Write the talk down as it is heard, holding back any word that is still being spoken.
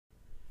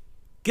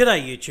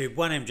G'day YouTube,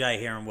 1MJ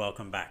here and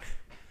welcome back.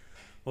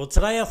 Well,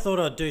 today I thought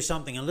I'd do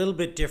something a little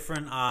bit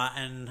different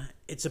and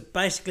it's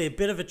basically a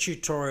bit of a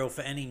tutorial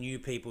for any new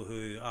people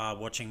who are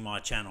watching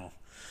my channel.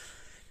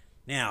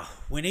 Now,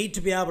 we need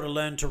to be able to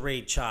learn to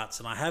read charts,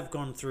 and I have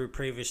gone through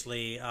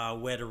previously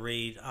where to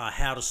read,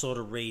 how to sort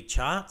of read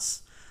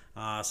charts.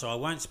 So I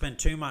won't spend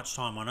too much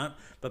time on it,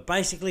 but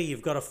basically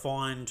you've got to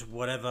find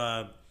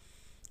whatever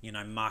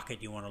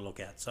market you want to look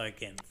at. So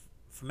again,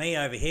 for me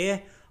over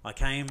here, I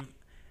came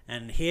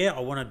and here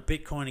I wanted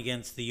Bitcoin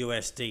against the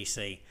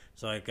USDC.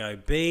 So I go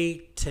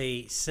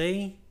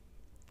BTC,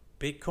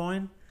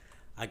 Bitcoin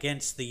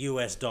against the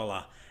US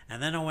dollar.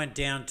 And then I went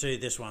down to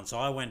this one. So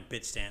I went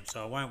Bitstamp.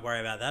 So I won't worry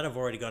about that. I've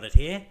already got it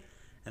here.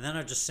 And then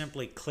I just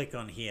simply click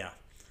on here.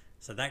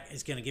 So that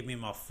is going to give me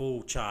my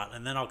full chart.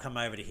 And then I'll come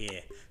over to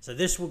here. So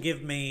this will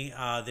give me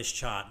this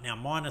chart. Now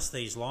minus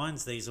these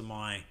lines. These are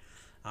my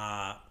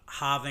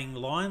halving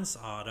lines.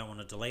 I don't want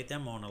to delete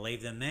them. I want to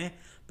leave them there.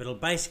 But it'll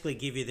basically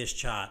give you this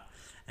chart.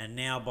 And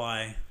now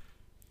by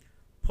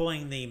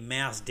pulling the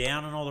mouse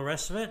down and all the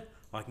rest of it,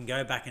 I can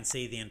go back and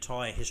see the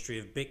entire history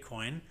of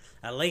Bitcoin,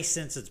 at least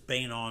since it's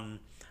been on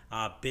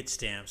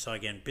Bitstamp. So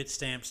again,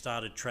 Bitstamp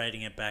started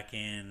trading it back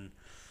in,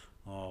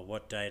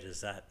 what date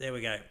is that? There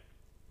we go.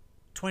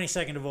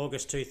 22nd of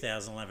August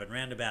 2011,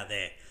 round about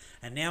there.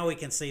 And now we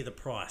can see the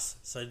price.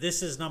 So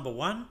this is number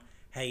one,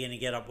 how you're going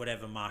to get up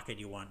whatever market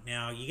you want.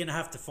 Now you're going to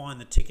have to find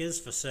the tickers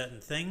for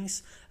certain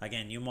things.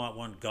 Again, you might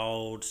want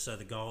gold, so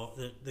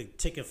the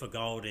ticker for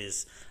gold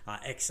is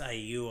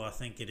XAU, I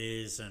think it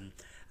is, and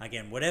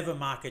again, whatever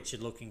market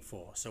you're looking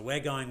for. So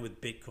we're going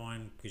with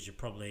Bitcoin because you're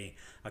probably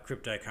a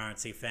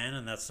cryptocurrency fan,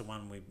 and that's the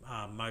one we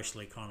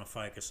mostly kind of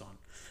focus on.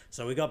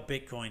 So we got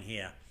Bitcoin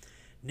here.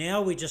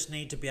 Now we just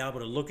need to be able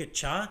to look at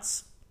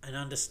charts and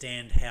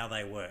understand how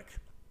they work.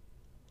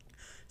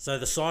 So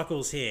the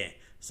cycle's here.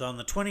 So on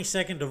the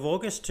 22nd of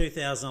August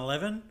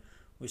 2011,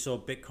 we saw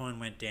Bitcoin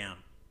went down.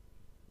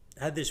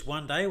 Had this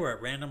one day where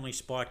it randomly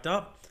spiked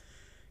up,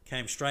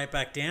 came straight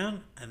back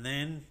down, and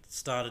then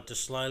started to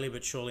slowly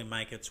but surely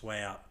make its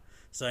way up.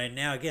 So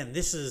now again,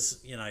 this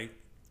is,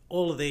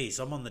 all of these,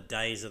 I'm on the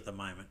days at the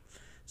moment.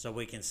 So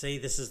we can see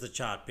this is the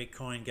chart.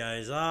 Bitcoin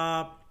goes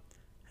up,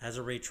 has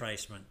a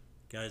retracement,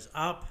 goes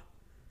up,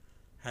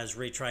 has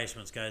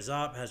retracements, goes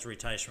up, has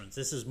retracements.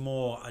 This is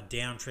more a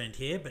downtrend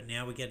here, but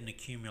now we get an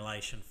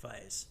accumulation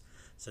phase.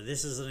 So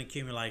this is an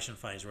accumulation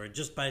phase where it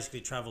just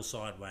basically travels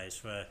sideways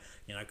for,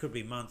 it could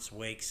be months,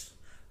 weeks,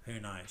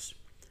 who knows.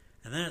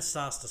 And then it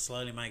starts to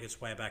slowly make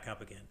its way back up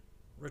again.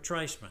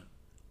 Retracement,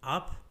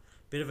 up,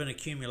 bit of an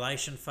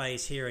accumulation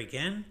phase here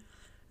again,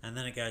 and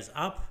then it goes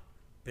up,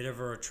 bit of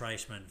a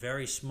retracement,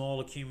 very small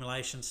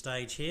accumulation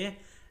stage here,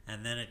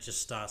 and then it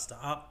just starts to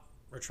up,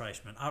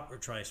 retracement, up,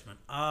 retracement,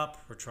 up,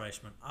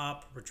 retracement,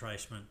 up,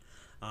 retracement,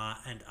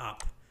 and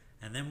up.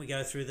 And then we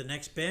go through the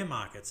next bear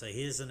market. So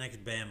here's the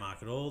next bear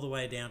market all the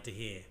way down to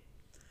here.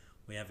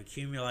 We have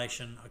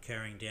accumulation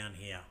occurring down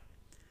here.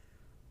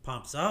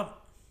 Pumps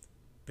up,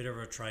 bit of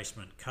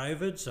retracement.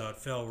 COVID, so it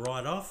fell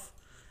right off.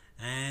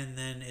 And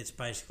then it's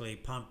basically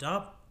pumped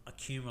up,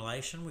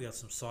 accumulation. We got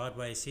some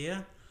sideways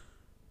here.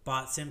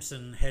 Bart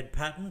Simpson head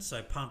pattern,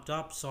 so pumped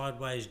up,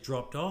 sideways,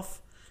 dropped off.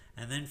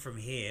 And then from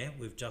here,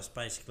 we've just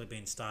basically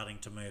been starting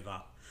to move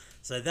up.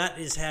 So that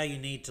is how you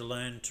need to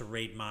learn to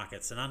read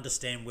markets and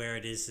understand where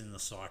it is in the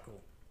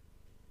cycle.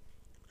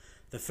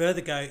 The further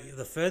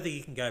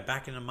you can go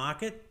back in a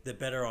market, the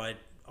better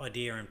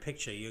idea and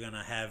picture you're going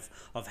to have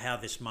of how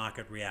this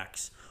market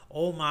reacts.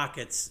 All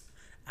markets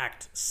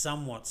act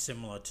somewhat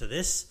similar to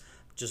this.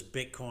 Just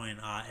Bitcoin,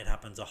 it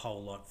happens a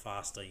whole lot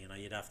faster.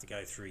 You'd have to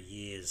go through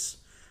years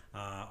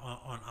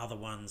on other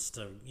ones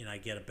to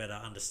get a better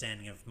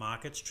understanding of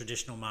markets,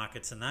 traditional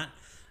markets and that.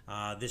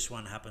 This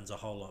one happens a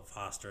whole lot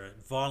faster. It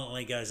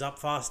violently goes up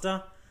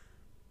faster,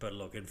 but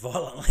look, it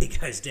violently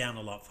goes down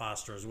a lot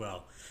faster as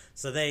well.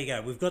 So there you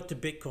go, we've got to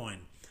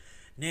Bitcoin.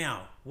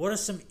 Now, what are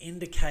some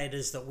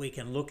indicators that we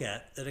can look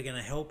at that are going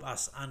to help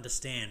us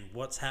understand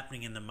what's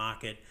happening in the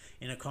market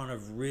in a kind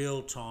of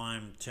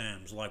real-time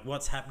terms, like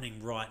what's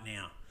happening right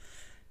now?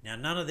 Now,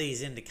 none of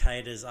these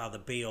indicators are the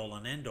be-all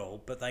and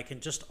end-all, but they can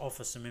just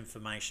offer some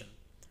information.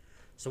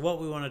 So what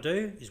we want to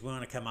do is we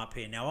want to come up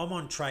here. Now, I'm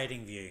on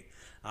TradingView.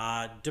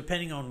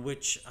 Depending on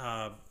which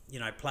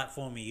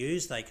platform you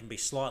use, they can be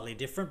slightly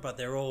different, but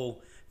they're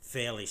all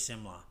fairly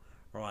similar.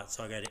 Right,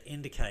 so I go to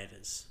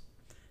Indicators.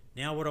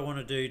 Now, what I want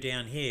to do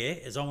down here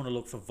is I want to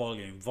look for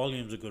volume.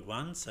 Volume's a good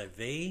one, so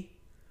V-O-L.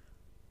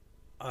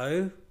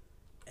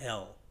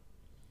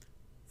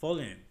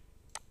 Volume.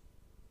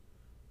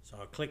 So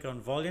I click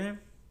on volume.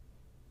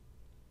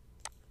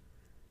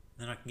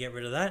 Then I can get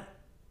rid of that,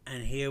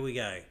 and here we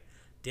go.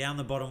 Down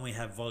the bottom we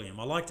have volume.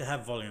 I like to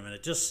have volume, and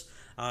it just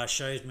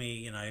shows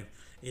me,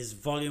 is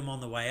volume on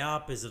the way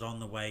up? Is it on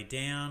the way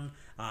down?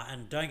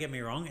 And don't get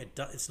me wrong,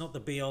 it's not the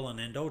be-all and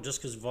end-all. Just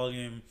because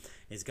volume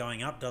is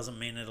going up doesn't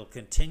mean it'll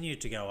continue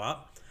to go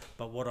up.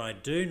 But what I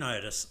do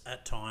notice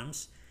at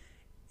times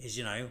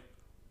is,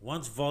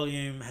 once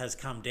volume has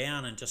come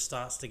down and just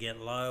starts to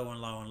get low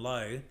and low and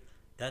low,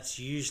 that's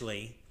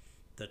usually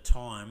the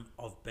time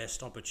of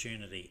best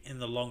opportunity in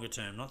the longer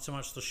term, not so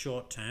much the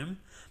short term.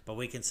 But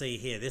we can see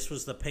here, this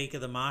was the peak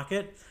of the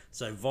market,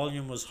 so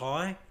volume was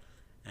high,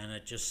 and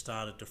it just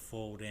started to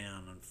fall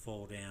down and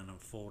fall down and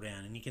fall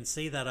down. And you can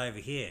see that over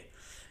here,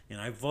 you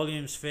know,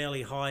 volume's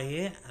fairly high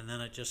here, and then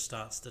it just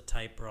starts to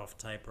taper off,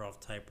 taper off,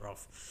 taper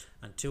off,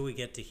 until we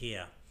get to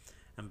here.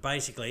 And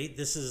basically,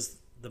 this is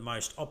the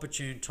most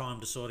opportune time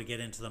to sort of get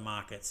into the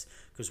markets,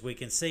 because we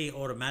can see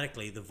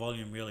automatically the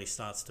volume really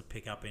starts to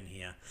pick up in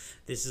here.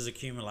 This is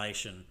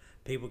accumulation,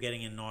 people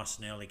getting in nice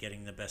and early,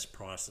 getting the best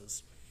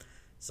prices.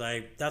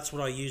 So that's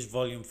what I use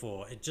volume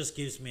for. It just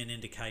gives me an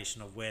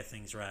indication of where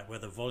things are at,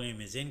 whether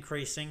volume is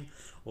increasing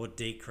or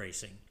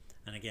decreasing.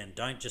 And again,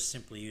 don't just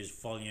simply use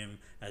volume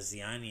as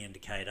the only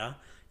indicator.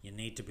 You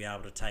need to be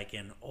able to take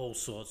in all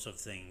sorts of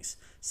things.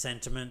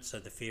 Sentiment, so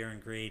the fear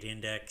and greed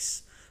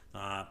index,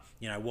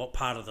 you know, what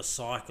part of the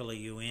cycle are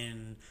you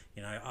in?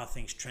 You know, are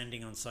things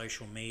trending on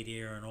social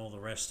media and all the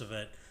rest of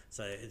it?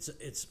 So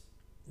it's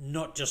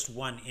not just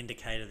one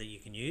indicator that you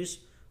can use,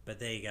 but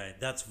there you go.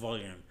 That's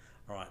volume.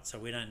 All right, so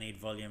we don't need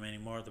volume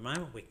anymore at the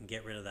moment. We can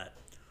get rid of that.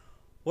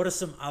 What are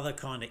some other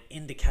kind of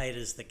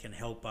indicators that can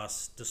help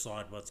us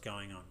decide what's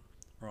going on?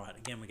 Right,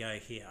 again, we go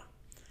here.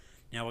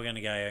 Now we're going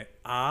to go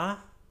R,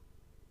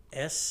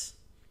 S,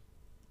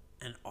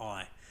 and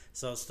I.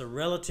 So it's the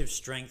relative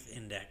strength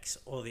index,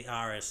 or the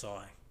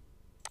RSI.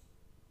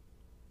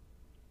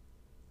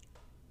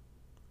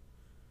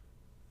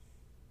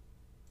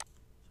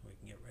 So we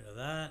can get rid of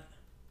that.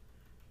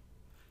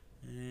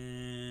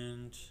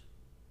 And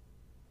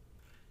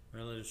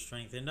relative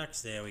strength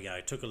index, there we go.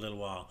 It took a little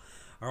while.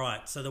 All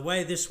right, so the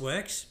way this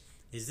works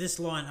is this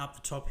line up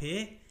the top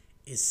here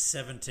is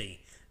 70.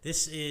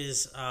 This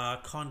is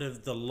kind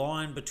of the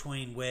line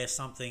between where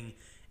something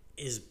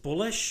is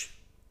bullish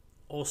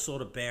or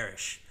sort of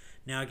bearish.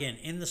 Now again,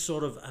 in the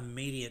sort of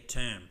immediate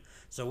term,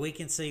 so we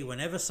can see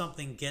whenever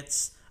something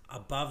gets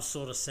above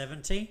sort of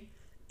 70,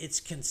 it's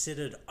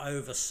considered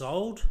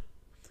oversold.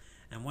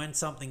 And when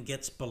something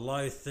gets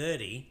below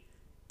 30,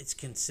 it's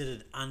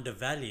considered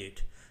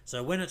undervalued.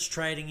 So when it's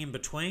trading in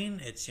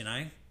between, it's, you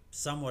know,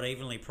 somewhat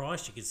evenly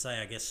priced. You could say,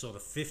 I guess, sort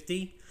of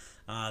 50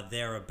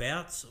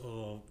 thereabouts,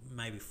 or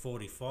maybe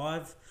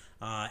 45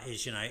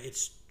 is, you know,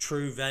 its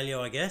true value,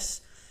 I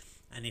guess.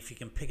 And if you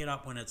can pick it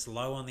up when it's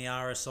low on the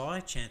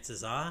RSI,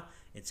 chances are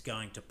it's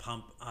going to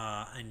pump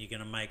and you're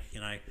going to make,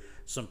 you know,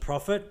 some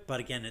profit. But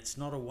again, it's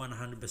not a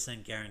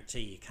 100%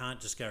 guarantee. You can't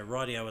just go,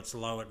 rightio, it's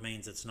low, it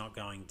means it's not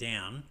going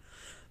down.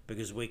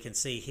 Because we can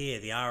see here,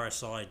 the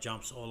RSI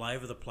jumps all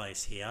over the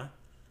place here.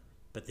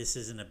 But this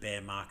isn't a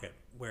bear market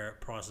where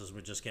prices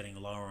were just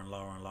getting lower and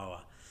lower and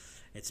lower.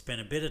 It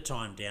spent a bit of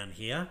time down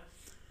here.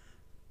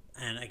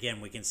 And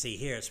again, we can see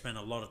here it spent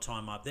a lot of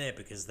time up there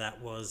because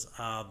that was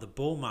the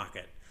bull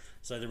market.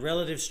 So the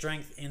relative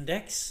strength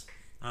index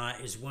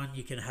is one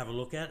you can have a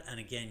look at. And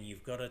again,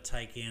 you've got to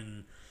take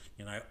in,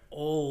 you know,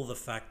 all the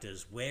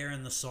factors. Where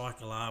in the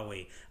cycle are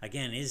we?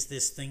 Again, is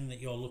this thing that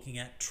you're looking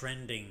at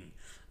trending?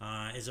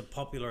 Is it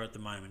popular at the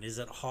moment? Is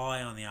it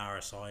high on the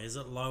RSI? Is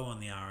it low on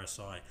the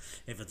RSI?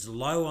 If it's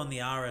low on the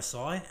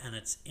RSI and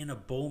it's in a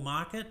bull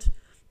market,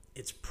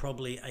 it's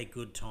probably a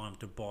good time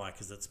to buy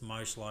because it's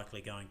most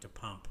likely going to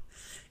pump.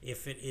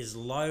 If it is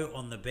low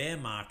on the bear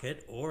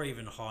market or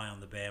even high on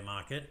the bear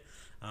market,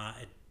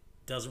 it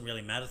doesn't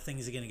really matter.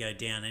 Things are going to go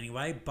down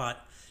anyway.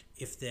 But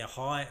if they're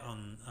high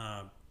on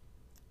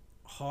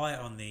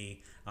the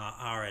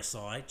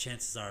RSI,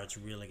 chances are it's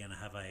really going to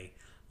have a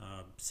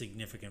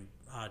significant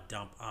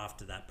dump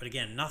after that. But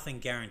again, nothing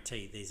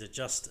guaranteed. These are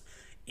just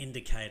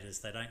indicators.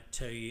 They don't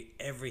tell you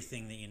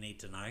everything that you need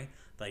to know.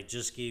 They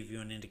just give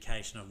you an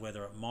indication of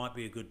whether it might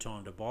be a good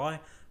time to buy,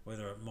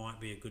 whether it might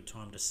be a good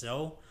time to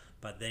sell.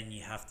 But then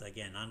you have to,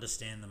 again,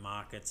 understand the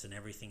markets and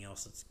everything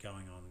else that's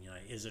going on. You know,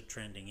 is it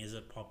trending? Is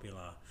it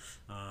popular?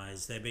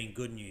 Has there been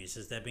good news?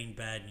 Has there been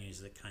bad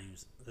news that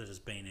has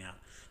been out?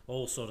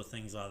 All sort of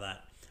things like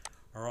that.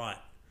 All right.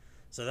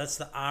 So that's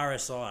the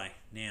RSI.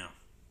 Now,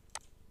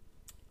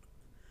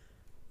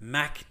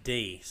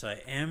 MACD. So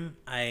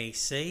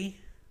MAC,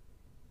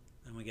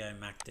 and we go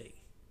MACD.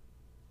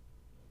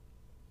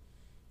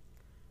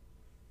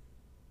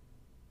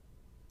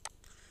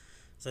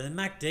 So the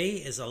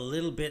MACD is a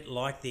little bit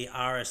like the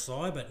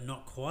RSI, but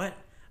not quite.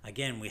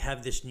 Again, we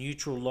have this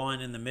neutral line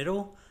in the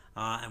middle,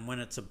 and when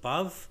it's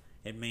above,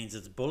 it means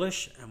it's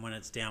bullish, and when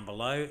it's down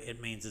below,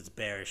 it means it's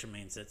bearish. It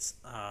means it's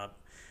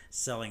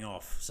selling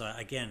off. So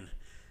again,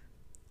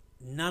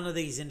 none of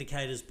these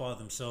indicators by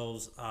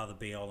themselves are the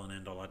be-all and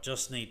end-all. I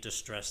just need to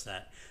stress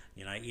that.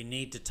 You know, you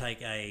need to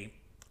take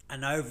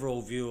an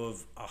overall view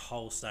of a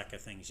whole stack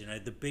of things. You know,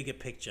 the bigger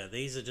picture.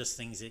 These are just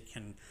things that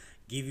can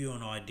give you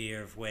an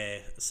idea of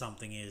where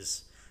something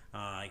is,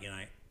 you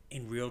know,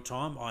 in real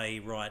time, i.e.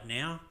 right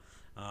now.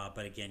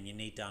 But again, you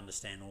need to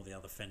understand all the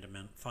other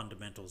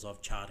fundamentals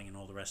of charting and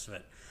all the rest of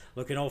it.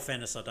 Look, in all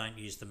fairness, I don't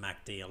use the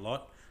MACD a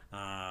lot,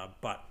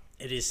 but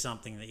it is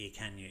something that you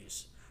can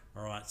use.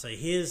 All right, so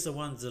here's the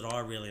ones that I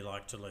really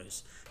like to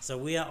use. So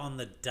we are on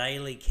the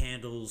daily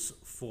candles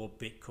for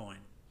Bitcoin.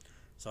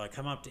 So I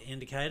come up to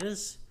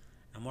indicators,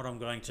 And what I'm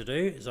going to do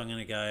is I'm going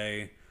to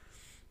go,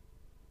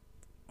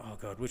 oh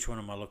God, which one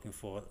am I looking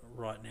for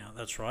right now?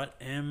 That's right,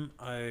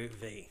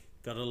 MOV.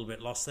 Got a little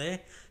bit lost there.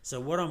 So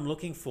what I'm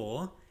looking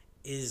for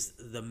is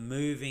the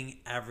moving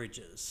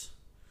averages.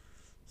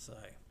 So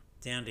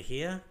down to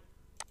here,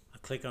 I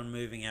click on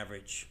moving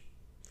average.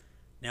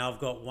 Now I've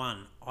got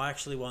one. I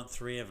actually want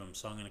 3 of them,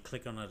 so I'm going to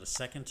click on it a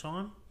second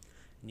time.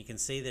 And you can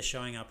see they're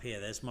showing up here.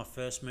 There's my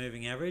first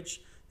moving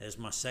average. There's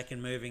my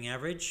second moving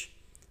average.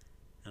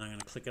 And I'm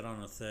going to click it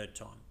on a third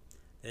time.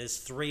 There's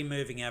 3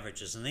 moving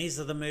averages. And these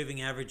are the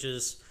moving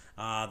averages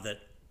that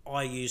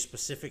I use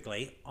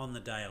specifically on the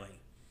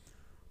daily.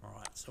 All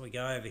right, so we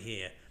go over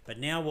here. But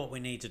now what we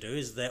need to do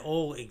is they're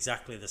all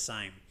exactly the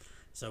same.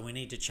 So we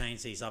need to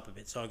change these up a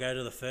bit. So I go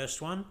to the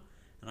first one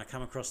and I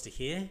come across to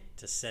here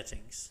to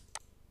settings.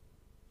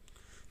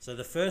 So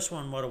the first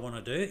one, what I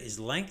want to do is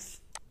length.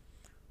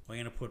 We're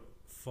going to put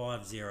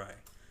 50.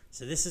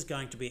 So this is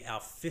going to be our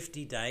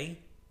 50-day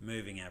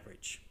moving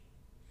average.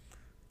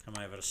 Come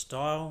over to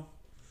style.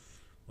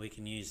 We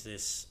can use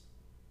this.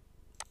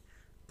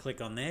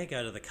 Click on there,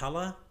 go to the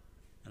color,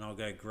 and I'll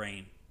go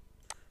green.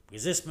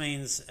 Because this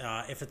means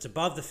if it's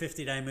above the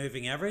 50-day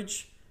moving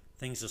average,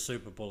 things are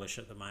super bullish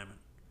at the moment.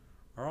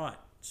 All right,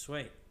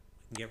 sweet.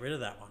 We can get rid of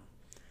that one.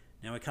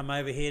 Now we come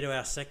over here to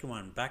our second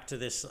one. Back to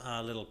this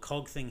little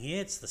cog thing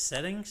here. It's the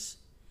settings.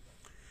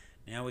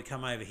 Now we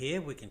come over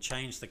here. We can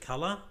change the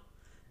color,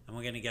 and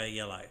we're going to go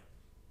yellow.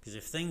 Because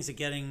if things are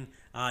getting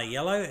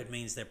yellow, it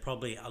means they're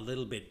probably a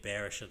little bit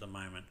bearish at the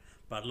moment.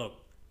 But look,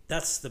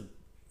 that's the,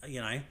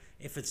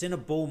 if it's in a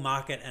bull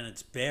market and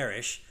it's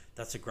bearish,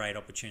 that's a great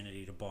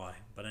opportunity to buy.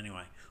 But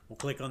anyway, we'll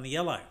click on the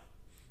yellow.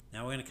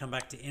 Now we're going to come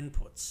back to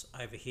inputs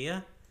over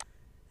here.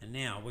 And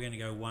now we're going to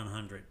go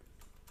 100.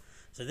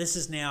 So this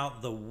is now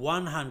the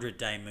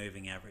 100-day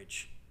moving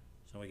average.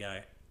 So we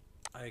go,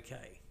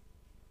 okay.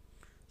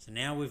 So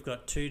now we've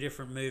got 2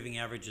 different moving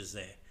averages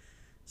there.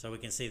 So we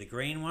can see the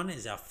green one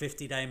is our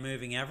 50-day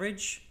moving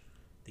average.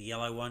 The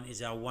yellow one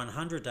is our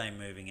 100-day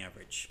moving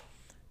average.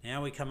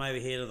 Now we come over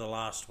here to the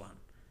last one.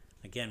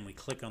 Again, we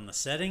click on the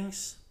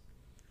settings.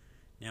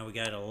 Now we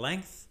go to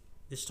length.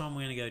 This time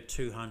we're going to go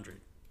 200.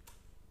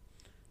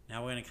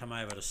 Now we're going to come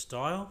over to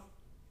style.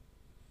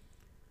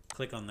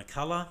 Click on the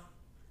color.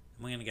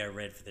 And we're going to go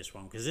red for this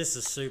one because this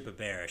is super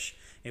bearish.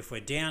 If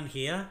we're down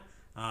here,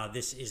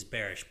 this is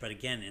bearish. But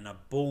again, in a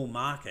bull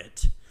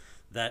market,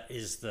 that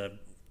is the,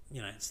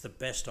 it's the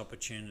best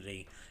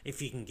opportunity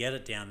if you can get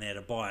it down there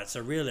to buy it. So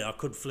really, I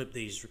could flip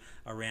these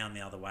around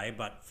the other way,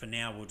 but for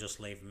now, we'll just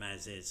leave them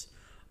as is.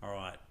 All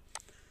right.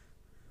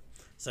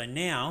 So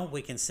now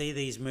we can see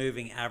these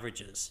moving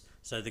averages.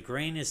 So the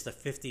green is the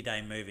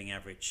 50-day moving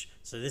average.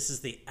 So this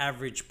is the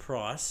average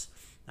price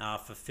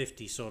for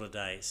 50 sort of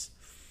days.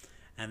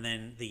 And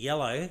then the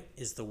yellow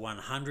is the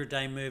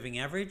 100-day moving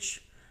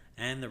average,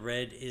 and the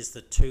red is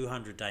the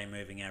 200-day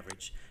moving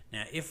average.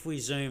 Now, if we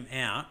zoom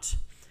out,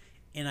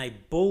 in a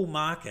bull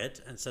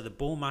market, and so the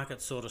bull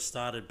market sort of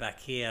started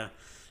back here,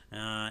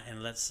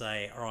 and let's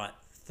say, all right,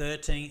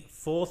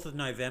 4th of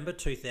November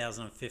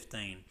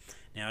 2015.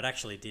 Now, it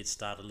actually did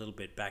start a little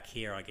bit back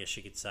here, I guess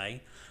you could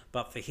say.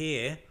 But for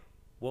here,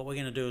 what we're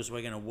going to do is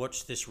we're going to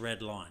watch this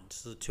red line.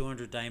 This is the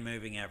 200-day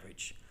moving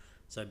average.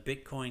 So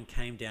Bitcoin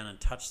came down and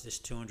touched this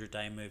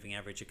 200-day moving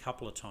average a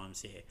couple of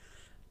times here.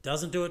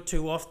 Doesn't do it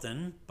too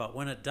often, but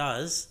when it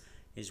does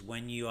is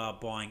when you are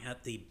buying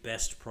at the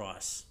best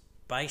price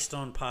based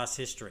on past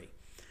history.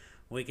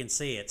 We can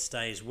see it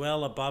stays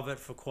well above it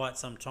for quite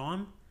some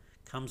time,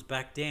 comes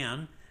back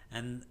down,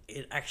 and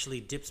it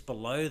actually dips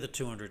below the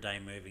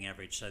 200-day moving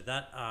average. So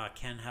that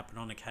can happen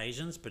on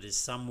occasions, but is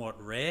somewhat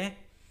rare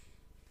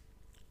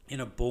in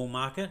a bull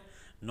market,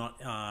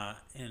 not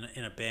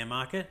in a bear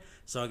market.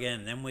 So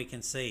again, then we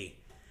can see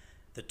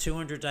the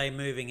 200-day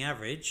moving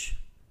average.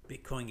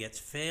 Bitcoin gets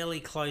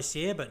fairly close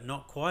here, but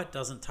not quite,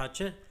 doesn't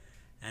touch it.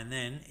 And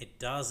then it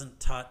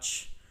doesn't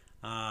touch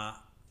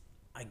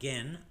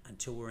again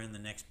until we're in the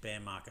next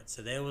bear market.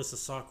 So there was the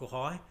cycle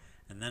high,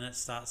 and then it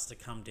starts to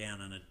come down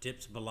and it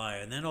dips below.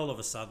 And then all of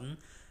a sudden,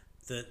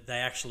 they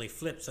actually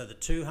flip. So the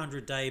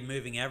 200-day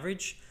moving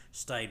average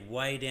stayed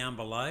way down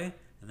below,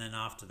 and then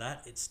after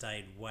that, it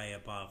stayed way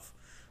above.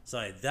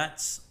 So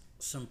that's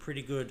some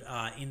pretty good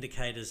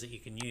indicators that you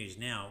can use.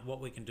 Now, what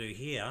we can do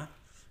here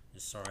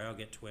is, sorry, I'll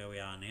get to where we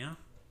are now.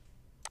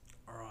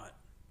 All right.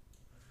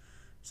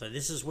 So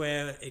this is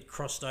where it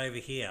crossed over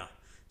here.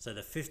 So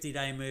the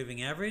 50-day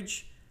moving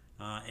average,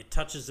 it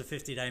touches the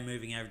 50-day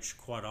moving average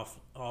quite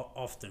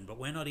often, but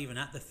we're not even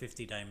at the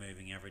 50-day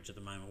moving average at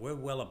the moment. We're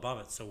well above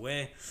it, so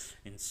we're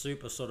in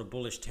super sort of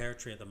bullish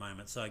territory at the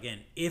moment. So again,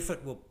 if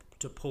it were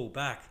to pull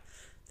back,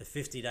 the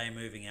 50-day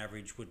moving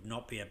average would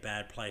not be a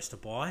bad place to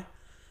buy,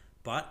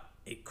 but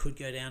it could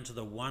go down to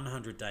the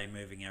 100-day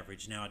moving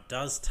average. Now, it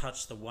does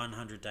touch the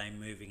 100-day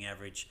moving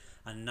average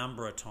a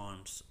number of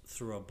times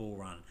through a bull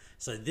run.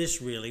 So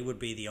this really would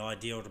be the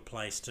ideal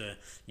place to,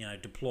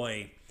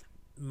 deploy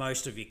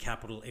most of your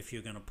capital if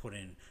you're going to put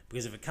in.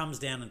 Because if it comes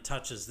down and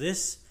touches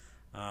this,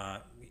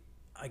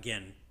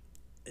 again,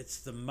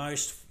 it's the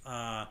most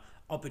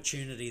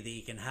opportunity that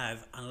you can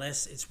have,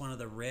 unless it's one of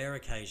the rare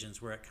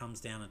occasions where it comes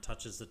down and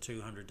touches the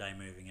 200-day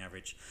moving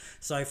average.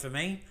 So for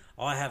me,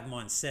 I have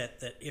mine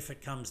set that if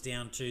it comes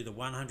down to the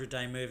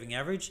 100-day moving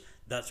average,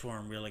 that's where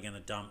I'm really going to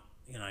dump,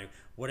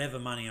 whatever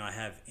money I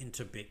have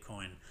into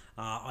Bitcoin.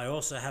 I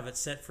also have it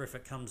set for if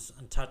it comes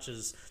and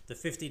touches the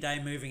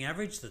 50-day moving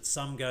average, that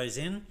some goes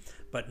in,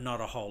 but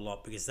not a whole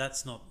lot, because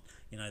that's not,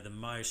 the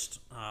most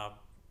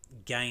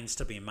gains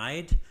to be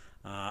made.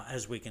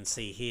 As we can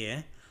see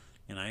here,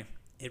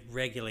 it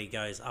regularly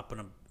goes up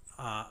and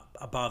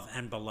above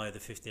and below the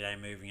 50-day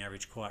moving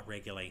average quite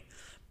regularly.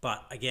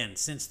 But again,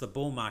 since the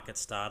bull market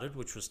started,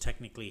 which was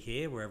technically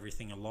here where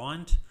everything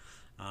aligned,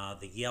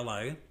 the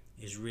yellow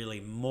is really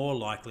more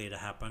likely to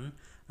happen,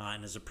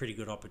 and is a pretty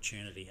good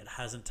opportunity. It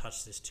hasn't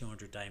touched this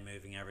 200-day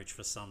moving average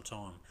for some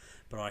time,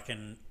 but I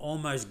can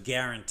almost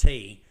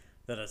guarantee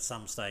that at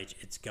some stage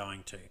it's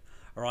going to.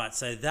 All right,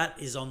 so that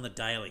is on the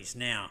dailies.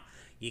 Now,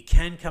 you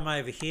can come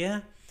over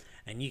here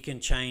and you can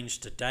change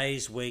to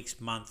days,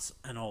 weeks, months,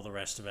 and all the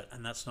rest of it,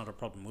 and that's not a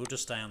problem. We'll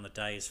just stay on the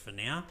days for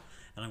now,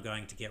 and I'm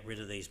going to get rid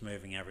of these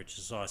moving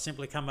averages. So I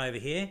simply come over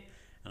here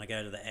and I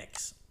go to the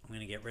X. I'm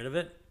going to get rid of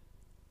it,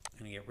 I'm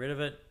going to get rid of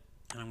it,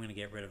 and I'm going to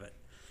get rid of it.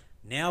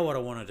 Now what I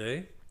want to do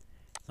is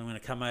I'm going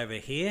to come over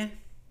here,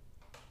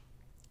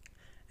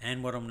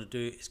 and what I'm going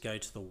to do is go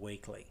to the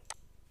weekly.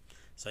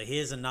 So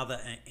here's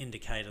another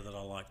indicator that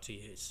I like to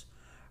use.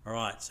 All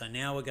right, so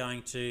now we're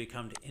going to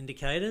come to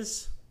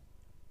indicators,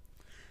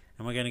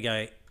 and we're going to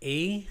go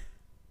E.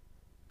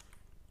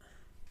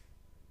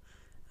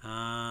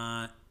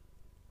 I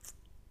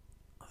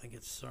think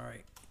it's,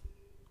 sorry,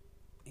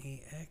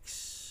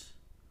 EX.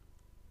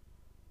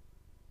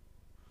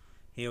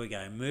 Here we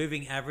go,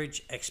 moving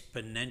average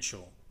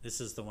exponential. This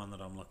is the one that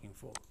I'm looking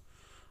for.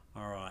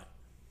 All right,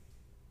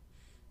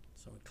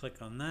 so we click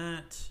on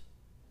that.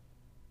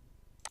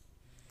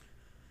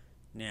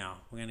 Now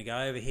we're going to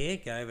go over here,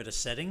 go over to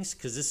settings,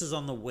 because this is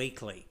on the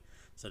weekly.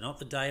 So not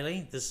the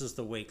daily, this is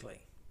the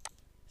weekly.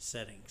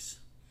 Settings.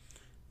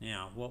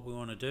 Now what we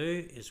want to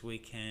do is we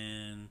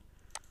can,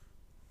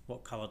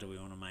 what color do we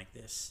want to make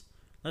this?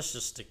 Let's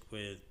just stick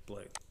with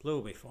blue. Blue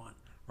will be fine.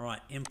 All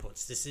right,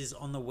 inputs. This is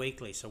on the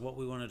weekly. So what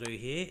we want to do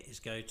here is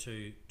go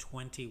to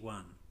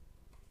 21.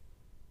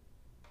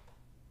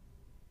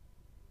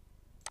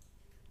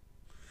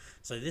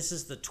 So this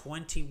is the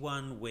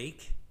 21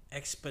 week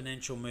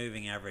exponential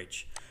moving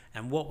average,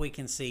 and what we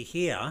can see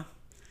here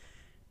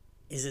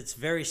is it's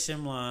very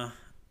similar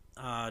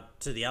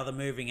to the other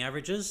moving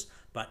averages,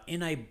 but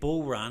in a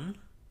bull run,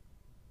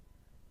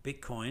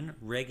 Bitcoin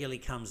regularly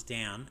comes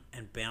down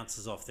and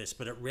bounces off this,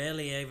 but it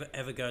rarely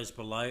ever goes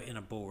below in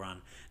a bull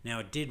run. Now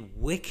it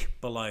did wick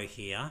below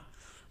here,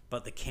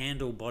 but the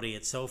candle body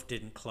itself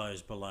didn't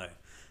close below.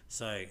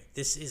 So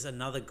this is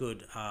another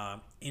good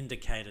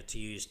indicator to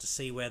use to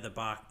see where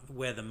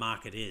the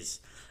market is.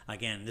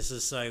 Again, this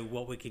is so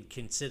what we could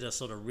consider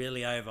sort of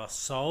really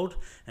oversold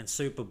and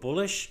super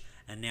bullish,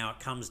 and now it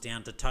comes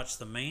down to touch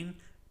the mean.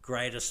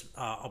 Greatest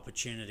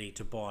opportunity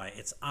to buy.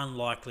 It's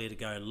unlikely to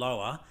go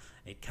lower.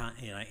 It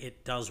can't,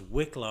 it does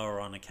wick lower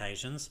on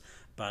occasions,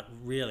 but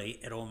really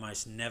it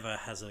almost never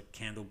has a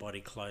candle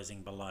body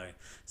closing below.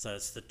 So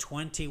it's the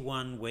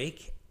 21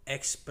 week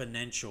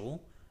exponential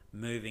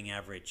moving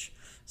average.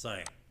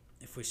 So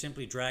if we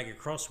simply drag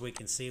across, we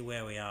can see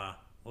where we are.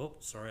 Oh,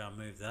 sorry, I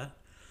moved that.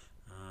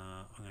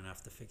 I'm going to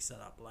have to fix that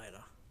up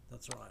later.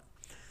 That's right.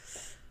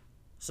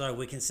 So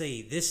we can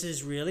see this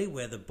is really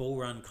where the bull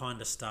run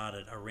kind of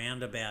started,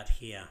 around about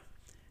here.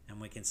 And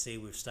we can see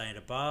we've stayed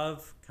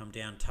above, come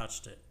down,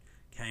 touched it.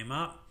 Came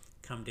up,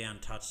 come down,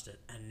 touched it.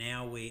 And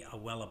now we are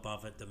well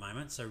above at the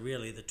moment. So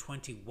really the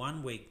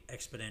 21 week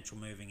exponential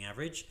moving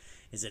average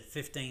is at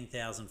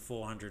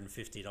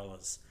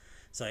 $15,450.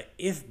 So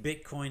if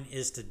Bitcoin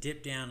is to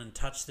dip down and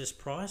touch this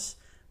price,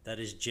 that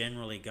is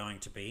generally going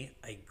to be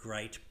a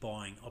great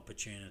buying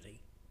opportunity.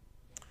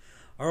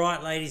 All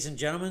right, ladies and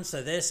gentlemen,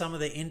 so there's some of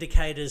the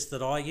indicators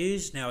that I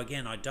use. Now,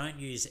 again, I don't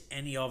use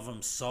any of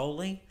them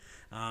solely.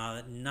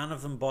 None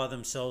of them by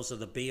themselves are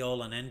the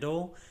be-all and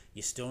end-all.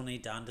 You still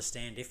need to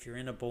understand if you're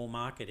in a bull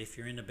market, if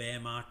you're in a bear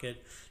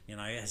market,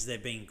 has there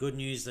been good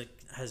news that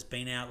has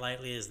been out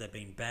lately? Has there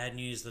been bad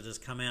news that has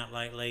come out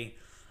lately?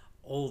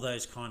 All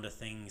those kind of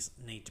things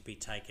need to be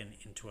taken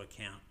into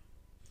account.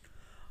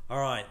 All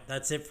right,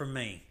 that's it from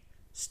me.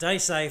 Stay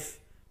safe,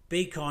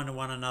 be kind to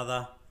one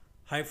another.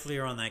 Hopefully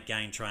you're on that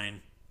gain train,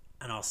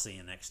 and I'll see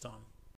you next time.